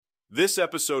This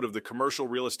episode of the Commercial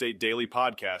Real Estate Daily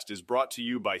Podcast is brought to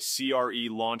you by CRE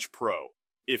Launch Pro.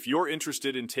 If you're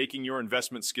interested in taking your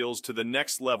investment skills to the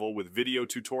next level with video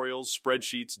tutorials,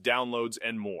 spreadsheets, downloads,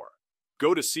 and more,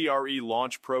 go to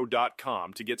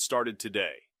crelaunchpro.com to get started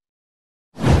today.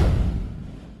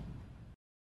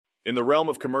 In the realm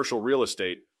of commercial real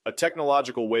estate, a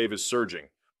technological wave is surging,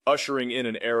 ushering in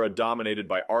an era dominated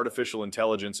by artificial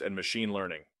intelligence and machine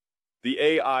learning. The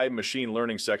AI machine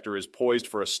learning sector is poised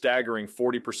for a staggering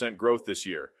 40% growth this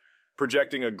year,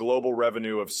 projecting a global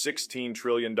revenue of $16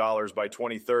 trillion by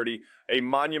 2030, a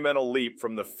monumental leap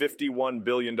from the $51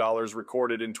 billion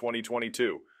recorded in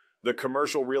 2022. The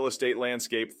commercial real estate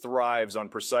landscape thrives on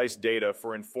precise data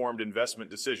for informed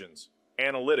investment decisions.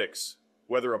 Analytics,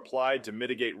 whether applied to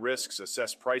mitigate risks,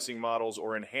 assess pricing models,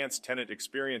 or enhance tenant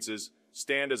experiences,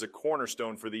 stand as a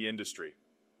cornerstone for the industry.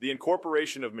 The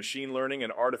incorporation of machine learning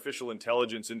and artificial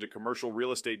intelligence into commercial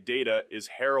real estate data is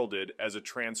heralded as a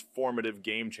transformative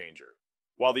game changer.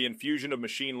 While the infusion of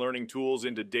machine learning tools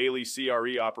into daily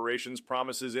CRE operations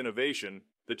promises innovation,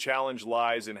 the challenge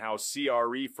lies in how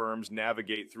CRE firms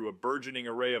navigate through a burgeoning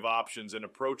array of options and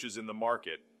approaches in the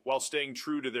market while staying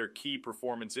true to their key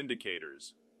performance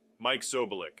indicators. Mike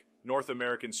Sobolik, North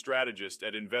American strategist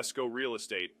at Invesco Real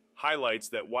Estate, highlights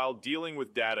that while dealing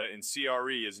with data in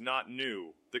CRE is not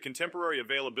new, the contemporary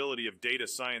availability of data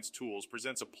science tools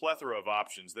presents a plethora of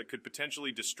options that could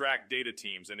potentially distract data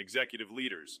teams and executive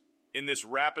leaders. In this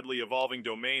rapidly evolving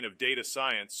domain of data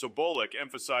science, Sobolik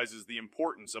emphasizes the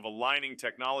importance of aligning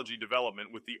technology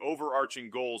development with the overarching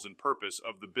goals and purpose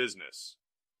of the business.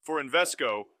 For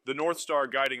Invesco, the North Star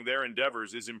guiding their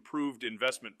endeavors is improved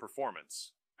investment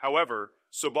performance. However,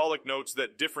 Sobolik notes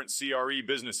that different CRE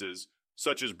businesses,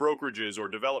 such as brokerages or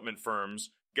development firms,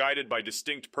 guided by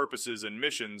distinct purposes and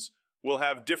missions, will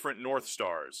have different North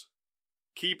Stars.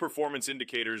 Key performance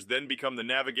indicators then become the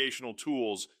navigational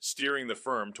tools steering the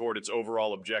firm toward its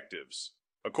overall objectives.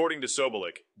 According to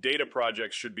Sobolik, data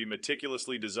projects should be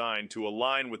meticulously designed to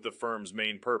align with the firm's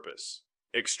main purpose.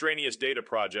 Extraneous data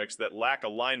projects that lack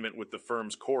alignment with the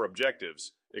firm's core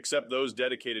objectives, except those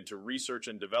dedicated to research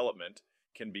and development,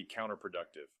 can be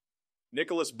counterproductive.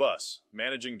 Nicholas Buss,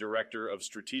 Managing Director of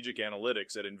Strategic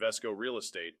Analytics at Invesco Real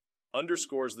Estate,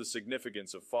 underscores the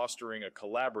significance of fostering a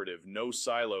collaborative,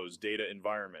 no-silos data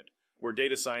environment where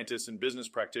data scientists and business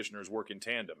practitioners work in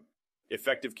tandem.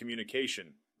 Effective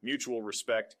communication, mutual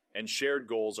respect, and shared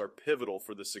goals are pivotal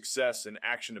for the success and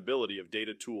actionability of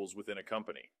data tools within a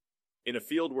company. In a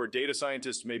field where data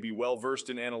scientists may be well-versed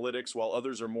in analytics while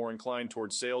others are more inclined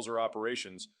towards sales or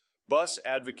operations, Buss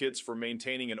advocates for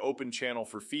maintaining an open channel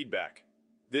for feedback.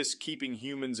 This keeping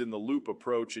humans in the loop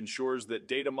approach ensures that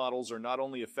data models are not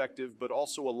only effective but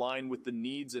also align with the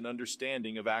needs and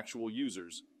understanding of actual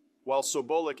users. While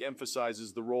Sobolik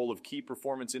emphasizes the role of key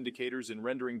performance indicators in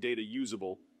rendering data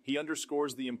usable, he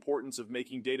underscores the importance of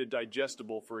making data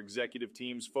digestible for executive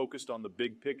teams focused on the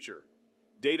big picture.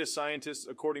 Data scientists,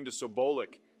 according to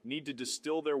Sobolik, need to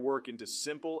distill their work into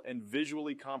simple and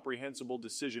visually comprehensible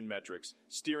decision metrics,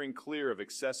 steering clear of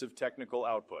excessive technical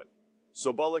output.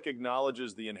 Sobolik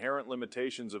acknowledges the inherent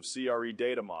limitations of CRE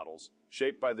data models,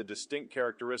 shaped by the distinct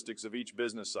characteristics of each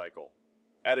business cycle.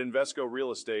 At Invesco Real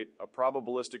Estate, a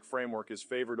probabilistic framework is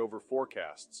favored over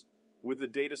forecasts, with the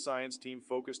data science team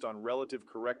focused on relative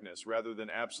correctness rather than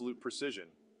absolute precision.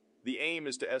 The aim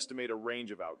is to estimate a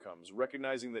range of outcomes,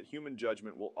 recognizing that human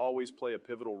judgment will always play a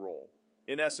pivotal role.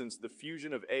 In essence, the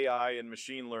fusion of AI and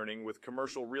machine learning with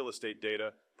commercial real estate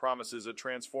data promises a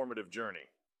transformative journey.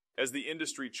 As the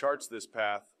industry charts this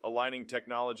path, aligning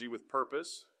technology with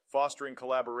purpose, fostering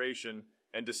collaboration,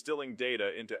 and distilling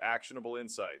data into actionable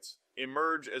insights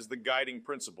emerge as the guiding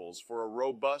principles for a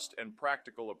robust and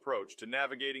practical approach to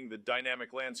navigating the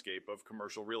dynamic landscape of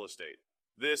commercial real estate.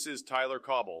 This is Tyler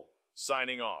Cauble,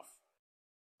 signing off.